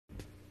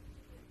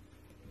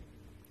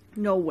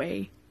No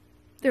way.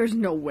 There's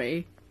no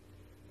way.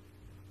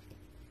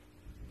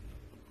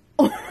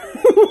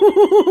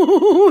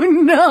 Oh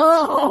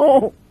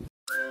no!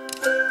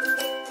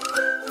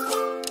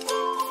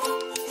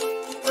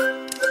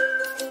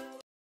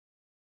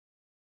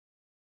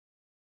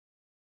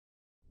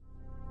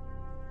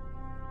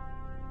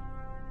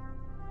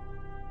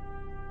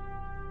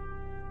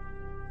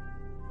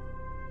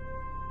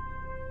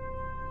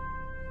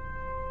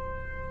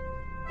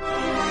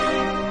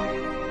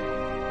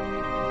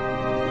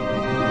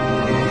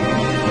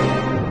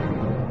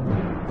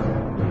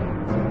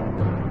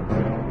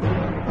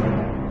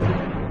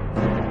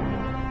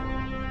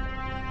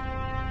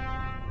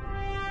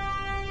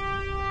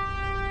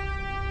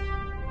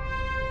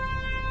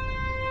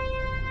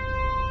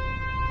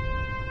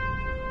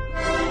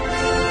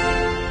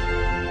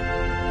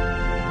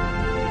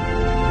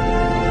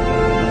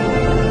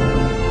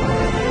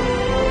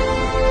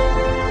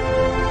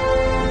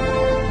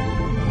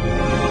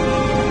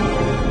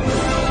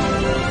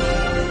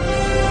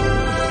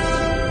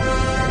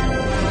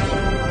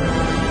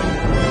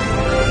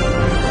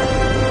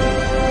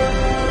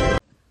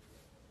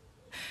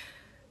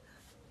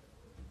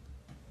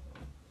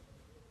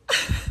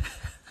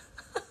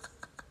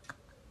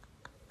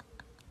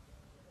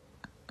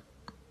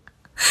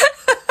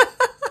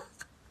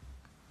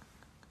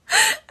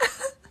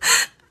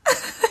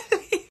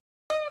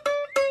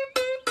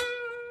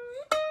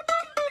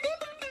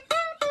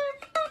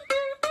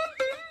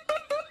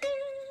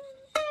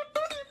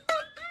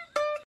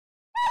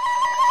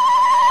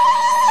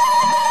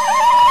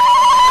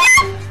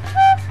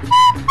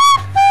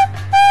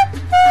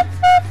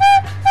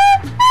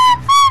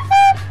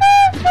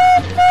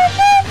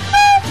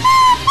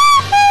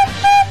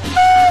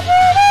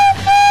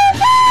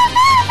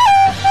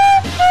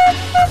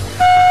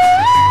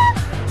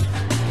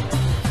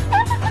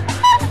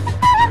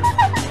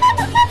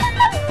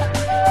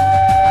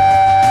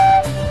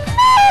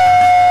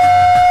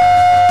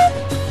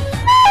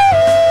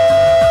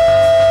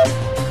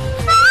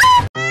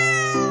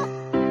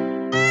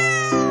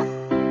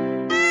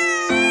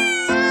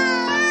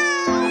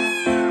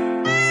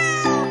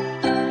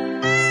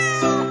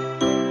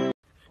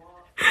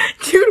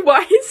 Dude,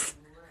 why is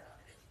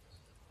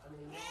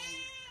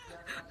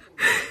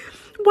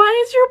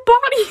your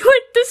body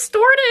like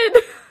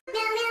distorted?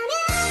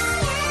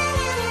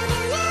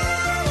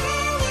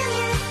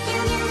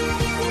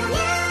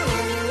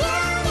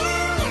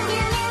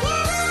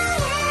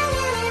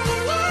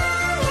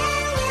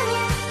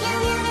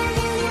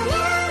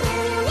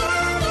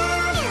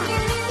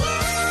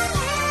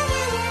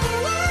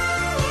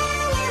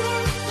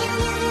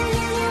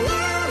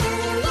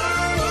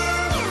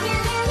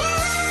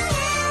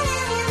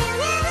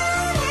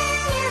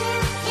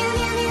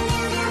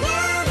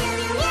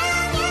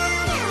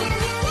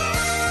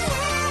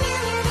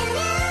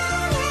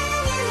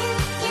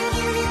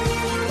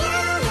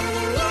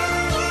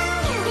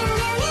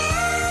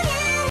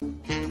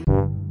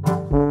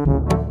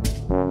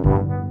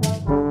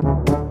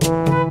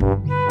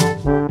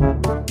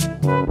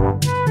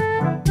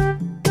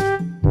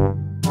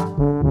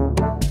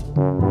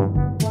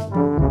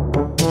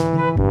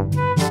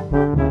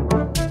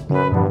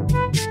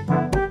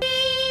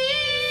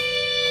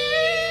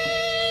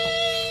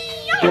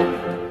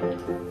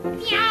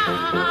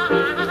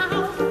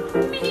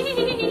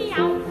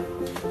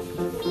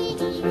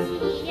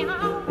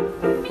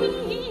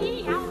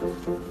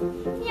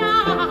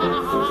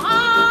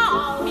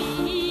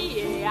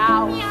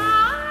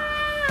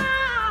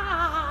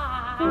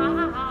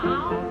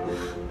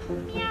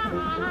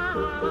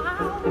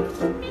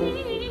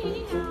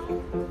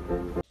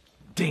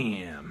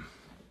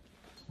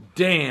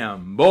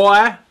 Damn,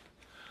 boy.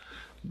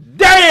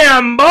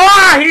 Damn,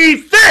 boy,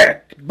 he's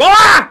thick.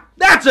 Boy,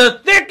 that's a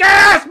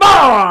thick-ass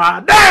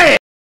boy. Damn.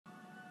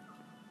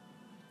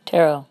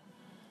 Taro,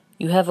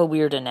 you have a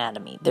weird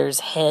anatomy. There's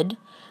head,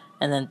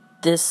 and then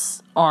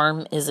this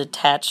arm is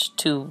attached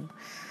to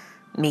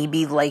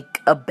maybe like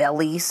a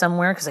belly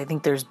somewhere, because I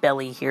think there's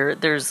belly here.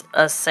 There's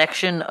a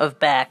section of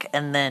back,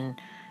 and then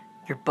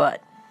your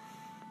butt.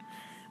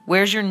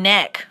 Where's your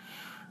neck?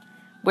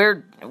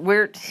 Where...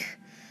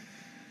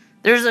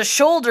 There's a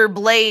shoulder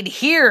blade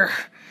here,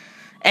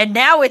 and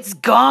now it's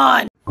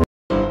gone.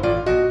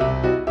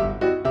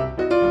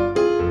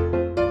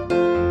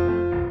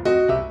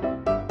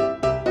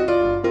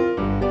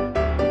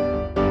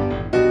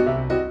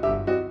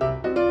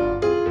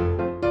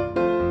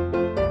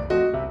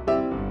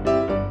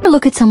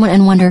 Look at someone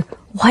and wonder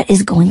what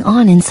is going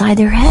on inside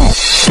their head.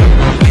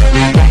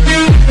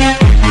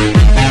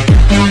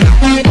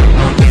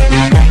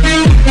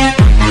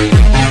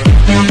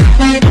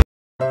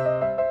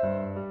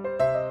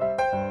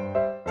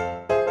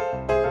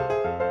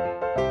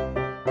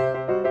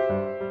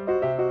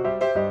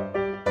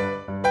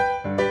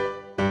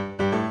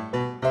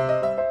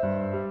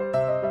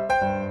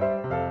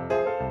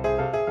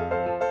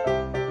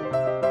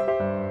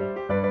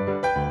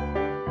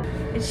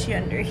 Is she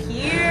under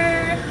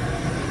here?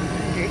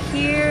 Under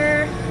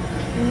here?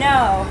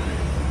 No.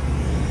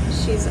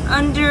 She's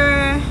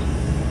under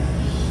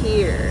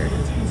here.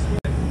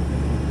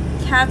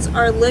 Cats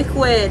are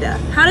liquid.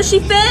 How does she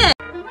fit?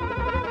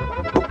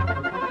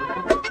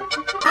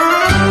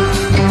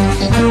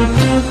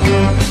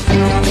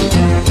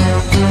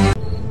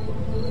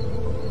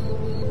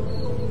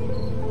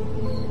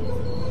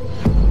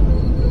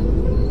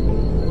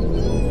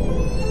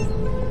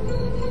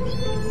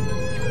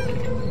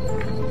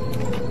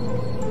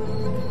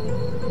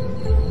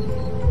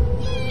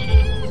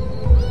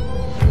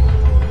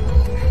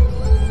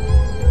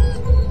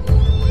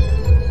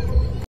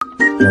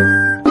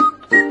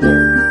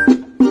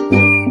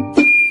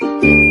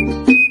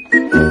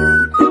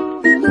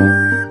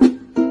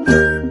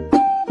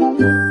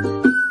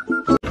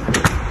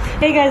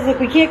 Hey guys, look,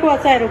 we can't go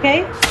outside,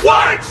 okay?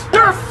 What?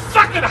 You're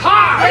fucking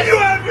high! Are you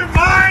out of your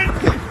mind?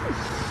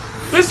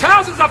 This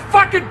house is a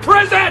fucking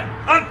prison!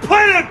 I'm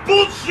playing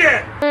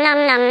bullshit!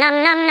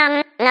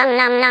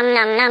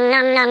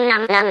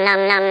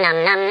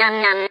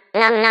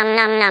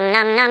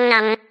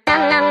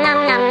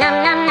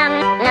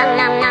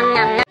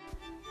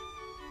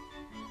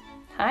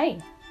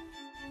 Hi.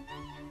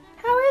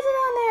 How is it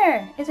on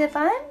there? Is it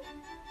fun?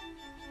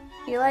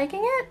 You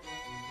liking it?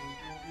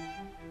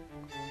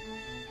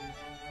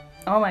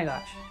 Oh my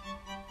gosh.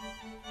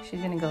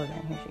 She's gonna go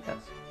again. Here she goes.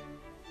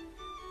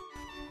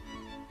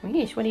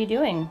 Weesh, what are you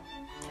doing?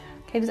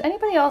 Okay, does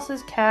anybody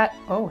else's cat...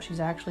 Oh, she's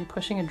actually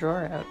pushing a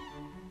drawer out.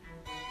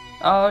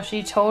 Oh,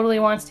 she totally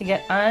wants to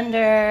get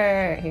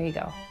under. Here you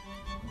go.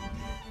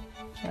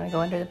 You wanna go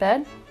under the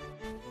bed?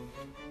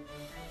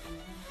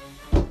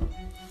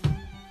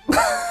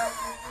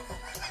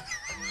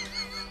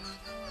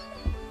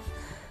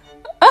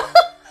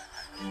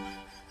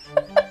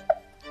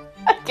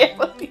 I can't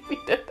believe you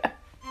did that.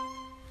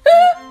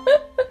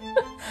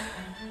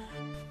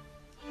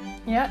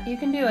 Yeah, you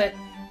can do it.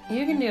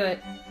 You can do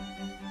it.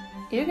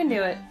 You can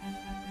do it.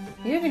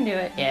 You can do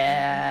it.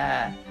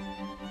 Yeah.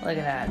 Look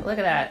at that. Look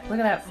at that. Look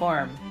at that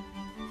form.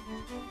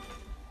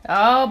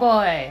 Oh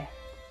boy.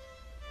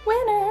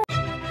 Winner.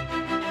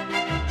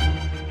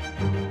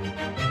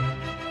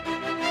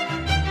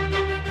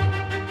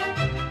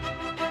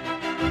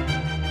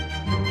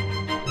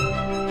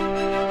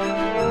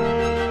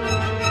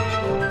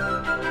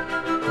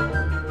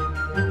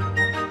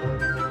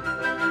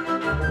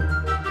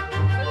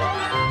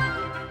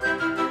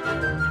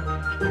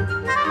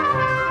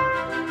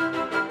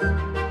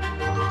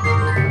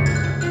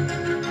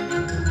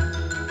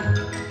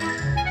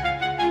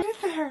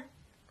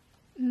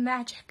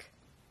 Magic.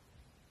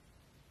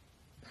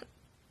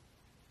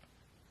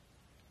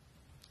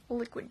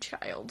 Liquid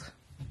child.